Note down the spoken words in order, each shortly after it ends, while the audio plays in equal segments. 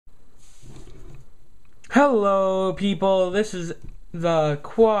Hello people, this is the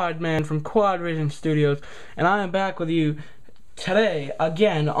Quad Man from Quad Vision Studios, and I am back with you today,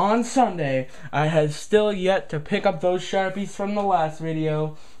 again, on Sunday. I had still yet to pick up those Sharpies from the last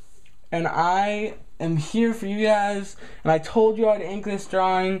video, and I am here for you guys, and I told you I'd ink this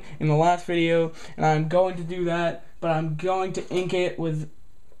drawing in the last video, and I'm going to do that, but I'm going to ink it with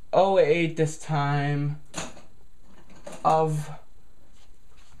 08 this time, of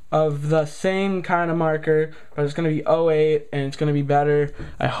the same kind of marker, but it's going to be 08 and it's going to be better.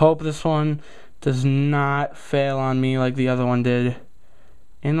 I hope this one does not fail on me like the other one did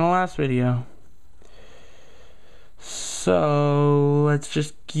in the last video. So let's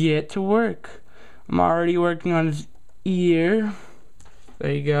just get to work. I'm already working on his ear.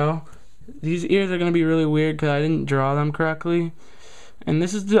 There you go. These ears are going to be really weird because I didn't draw them correctly. And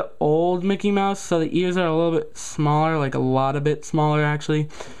this is the old Mickey Mouse, so the ears are a little bit smaller, like a lot a bit smaller actually.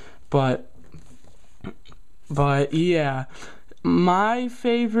 But yeah, my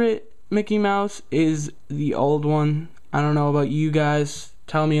favorite Mickey Mouse is the old one. I don't know about you guys,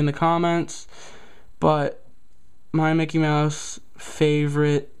 tell me in the comments, but my Mickey Mouse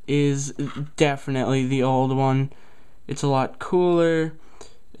favorite is definitely the old one. It's a lot cooler,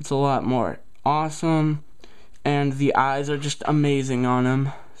 it's a lot more awesome, and the eyes are just amazing on him.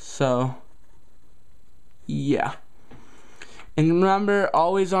 So yeah. And remember,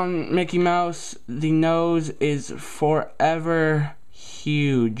 always on Mickey Mouse, the nose is forever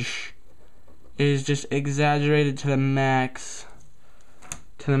huge. It is just exaggerated to the max.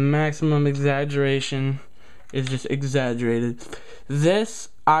 To the maximum exaggeration is just exaggerated. This,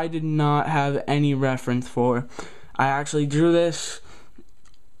 I did not have any reference for. I actually drew this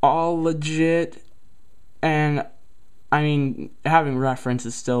all legit, and I mean, having reference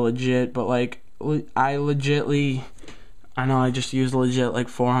is still legit, but like, I know I just used legit like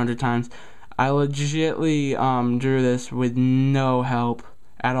 400 times. I legitly drew this with no help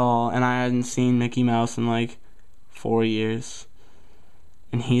at all, and I hadn't seen Mickey Mouse in like 4 years.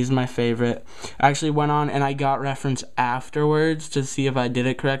 And he's my favorite. I actually went on and I got reference afterwards to see if I did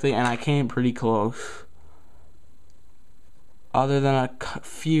it correctly, and I came pretty close. Other than a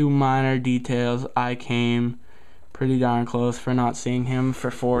few minor details, I came pretty darn close for not seeing him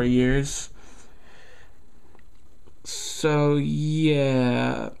for 4 years. So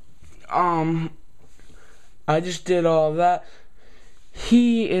yeah, I just did all that.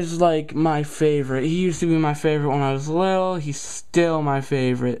 He is like my favorite. He used to be my favorite when I was little. He's still my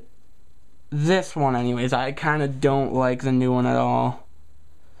favorite. This one anyways, I kind of don't like the new one at all.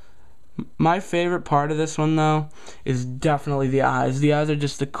 My favorite part of this one though is definitely the eyes. The eyes are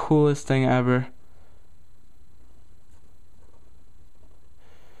just the coolest thing ever.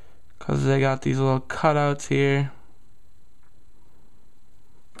 Cause they got these little cutouts here.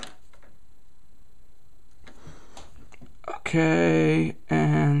 Okay,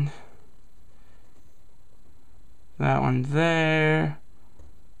 and that one there.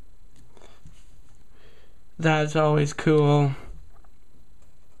 That's always cool.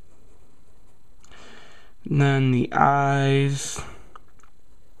 And then the eyes.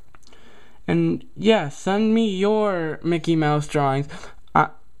 And yeah, send me your Mickey Mouse drawings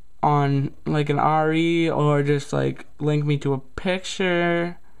on like an RE, or just like link me to a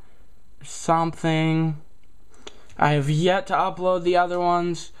picture or something. I have yet to upload the other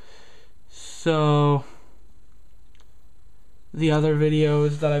ones, so the other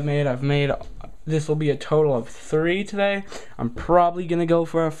videos that I've made, this will be a total of 3 today. I'm probably gonna go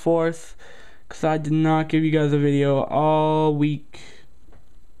for a 4th, because I did not give you guys a video all week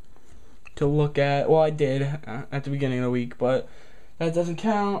to look at. Well, I did at the beginning of the week, but that doesn't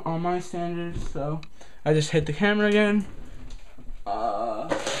count on my standards, so I just hit the camera again.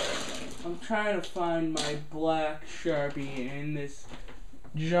 I'm trying to find my black Sharpie in this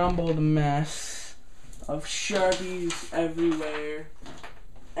jumbled mess of Sharpies everywhere,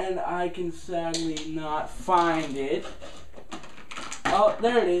 and I can sadly not find it. Oh,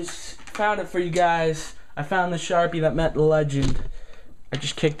 there it is. Found it for you guys. I found the Sharpie that met the legend. I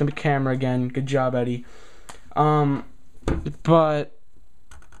just kicked the camera again. Good job, Eddie. But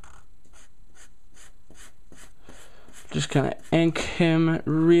just gonna ink him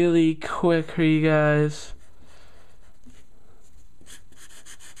really quick for you guys.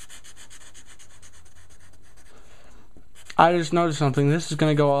 I just noticed something. This is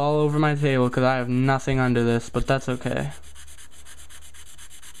gonna go all over my table because I have nothing under this, but that's okay.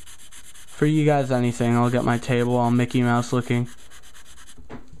 For you guys, anything. I'll get my table all Mickey Mouse looking.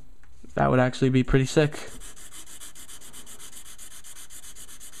 That would actually be pretty sick.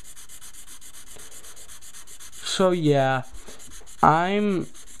 So yeah, I'm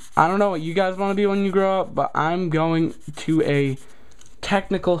I don't know what you guys want to be when you grow up, but I'm going to a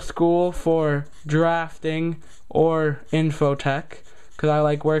technical school for drafting or infotech, because I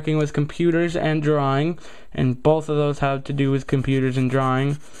like working with computers and drawing, and both of those have to do with computers and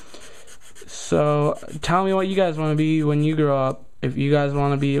drawing. So tell me what you guys want to be when you grow up. If you guys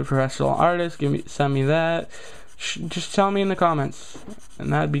want to be a professional artist, send me that. Just tell me in the comments,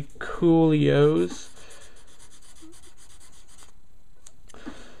 and that'd be coolios.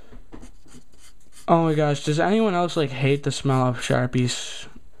 Oh my gosh, does anyone else like hate the smell of Sharpies?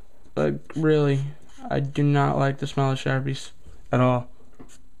 Like, really, I do not like the smell of Sharpies at all.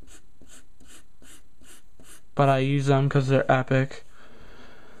 But I use them because they're epic.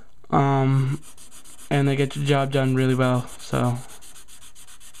 And they get the job done really well, so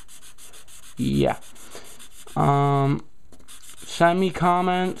yeah. Send me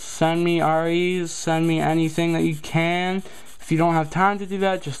comments, send me REs, send me anything that you can. If you don't have time to do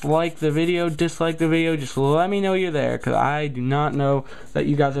that, just like the video, dislike the video, just let me know you're there, because I do not know that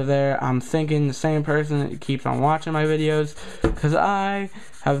you guys are there. I'm thinking the same person that keeps on watching my videos, because I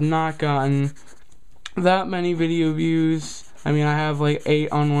have not gotten that many video views. I mean, I have like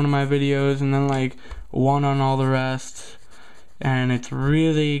 8 on one of my videos, and then like 1 on all the rest, and it's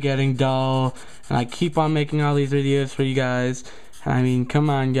really getting dull, and I keep on making all these videos for you guys. I mean, come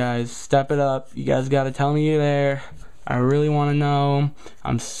on guys, step it up. You guys gotta tell me you're there. I really want to know.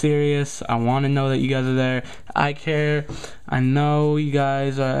 I'm serious. I want to know that you guys are there. I care. I know you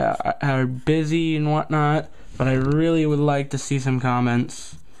guys are busy and whatnot, but I really would like to see some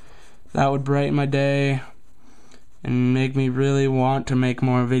comments. That would brighten my day and make me really want to make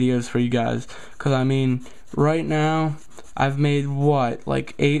more videos for you guys. Because I mean, right now I've made what,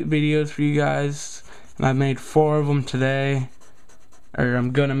 like 8 videos for you guys, and I've made 4 of them today, or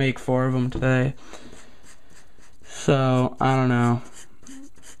I'm gonna make 4 of them today. So I don't know,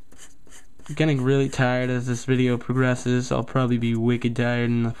 I'm getting really tired as this video progresses. I'll probably be wicked tired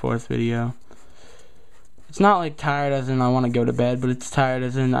in the 4th video. It's not like tired as in I want to go to bed, but it's tired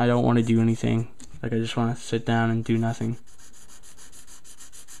as in I don't want to do anything. Like, I just want to sit down and do nothing.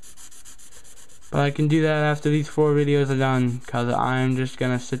 But I can do that after these 4 videos are done, because I'm just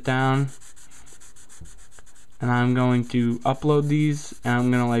going to sit down and I'm going to upload these, and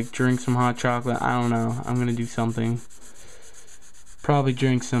I'm going to like drink some hot chocolate. I don't know. I'm going to do something. Probably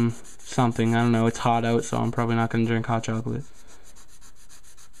drink something. I don't know. It's hot out, so I'm probably not going to drink hot chocolate.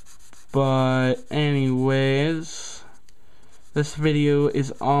 But anyways, this video is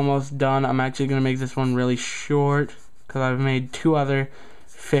almost done. I'm actually going to make this one really short, because I've made 2 other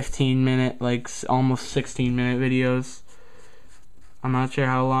 15-minute, like almost 16-minute videos. I'm not sure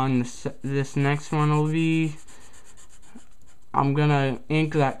how long this next one will be. I'm gonna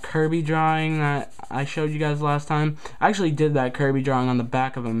ink that Kirby drawing that I showed you guys last time. I actually did that Kirby drawing on the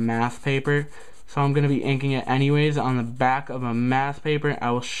back of a math paper, so I'm gonna be inking it anyways on the back of a math paper.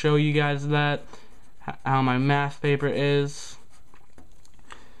 I will show you guys that, how my math paper is,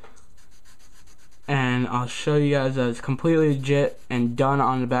 and I'll show you guys that it's completely legit and done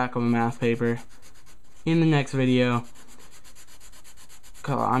on the back of a math paper in the next video.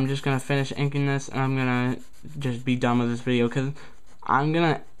 I'm just gonna finish inking this, and I'm gonna just be done with this video, because I'm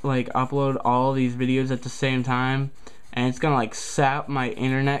gonna like upload all these videos at the same time, and it's gonna like sap my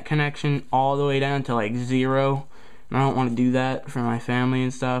internet connection all the way down to like 0, and I don't want to do that for my family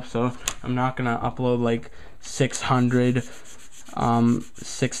and stuff. So I'm not gonna upload like 600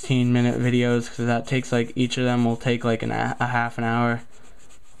 16-minute videos, because that takes like, each of them will take like a half an hour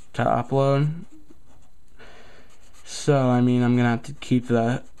to upload. So I mean, I'm gonna have to keep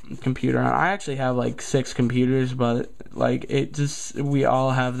the computer on. I actually have like 6 computers, but like we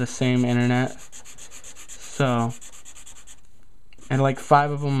all have the same internet. So, and like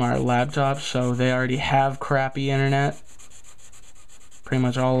 5 of them are laptops, so they already have crappy internet. Pretty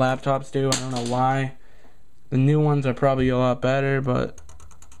much all laptops do. I don't know why. The new ones are probably a lot better, but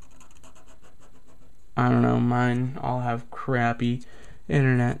I don't know. Mine all have crappy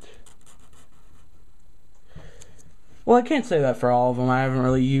internet. Well, I can't say that for all of them. I haven't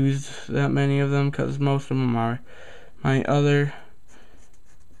really used that many of them, because most of them are my other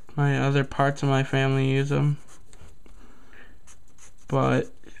parts of my family use them.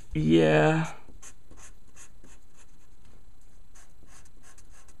 But yeah.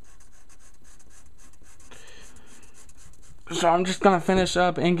 So I'm just gonna finish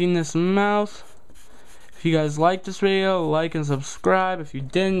up inking this mouse. If you guys liked this video, like and subscribe. If you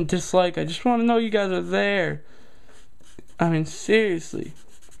didn't, dislike. I just want to know you guys are there. I mean, seriously,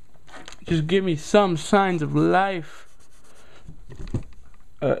 just give me some signs of life.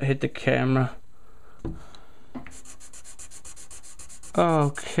 Hit the camera.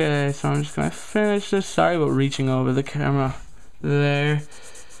 Okay, so I'm just gonna finish this. Sorry about reaching over the camera there,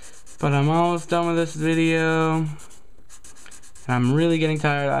 but I'm almost done with this video. I'm really getting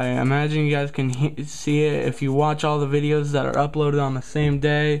tired. I imagine you guys can see it if you watch all the videos that are uploaded on the same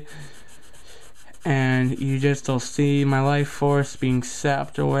day, and you just will see my life force being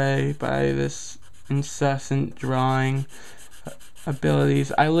sapped away by this incessant drawing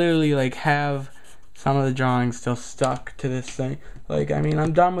abilities. I literally like have some of the drawings still stuck to this thing. Like, I mean,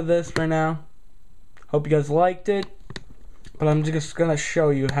 I'm done with this for now. Hope you guys liked it, but I'm just gonna show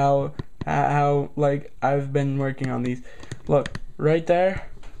you how like I've been working on these. Look, right there,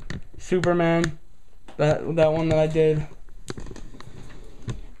 Superman, that one that I did.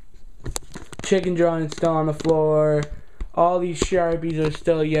 Chicken drawing still on the floor. All these Sharpies are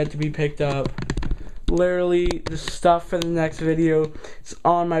still yet to be picked up. Literally, the stuff for the next video is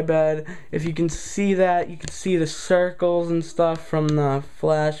on my bed. If you can see that, you can see the circles and stuff from the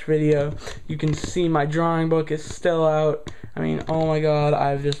Flash video. You can see my drawing book is still out. I mean, oh my god,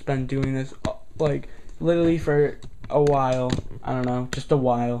 I've just been doing this, like, literally for a while. I don't know, just a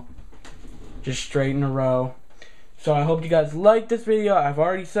while. Just straight in a row. So I hope you guys liked this video. I've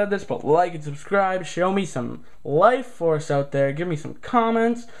already said this, but like and subscribe. Show me some life force out there. Give me some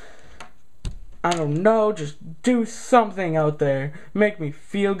comments. I don't know, just do something out there. Make me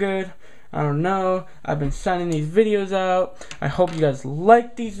feel good. I don't know. I've been sending these videos out. I hope you guys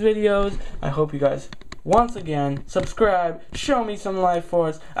like these videos. I hope you guys, once again, subscribe. Show me some life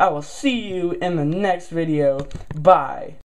force. I will see you in the next video. Bye.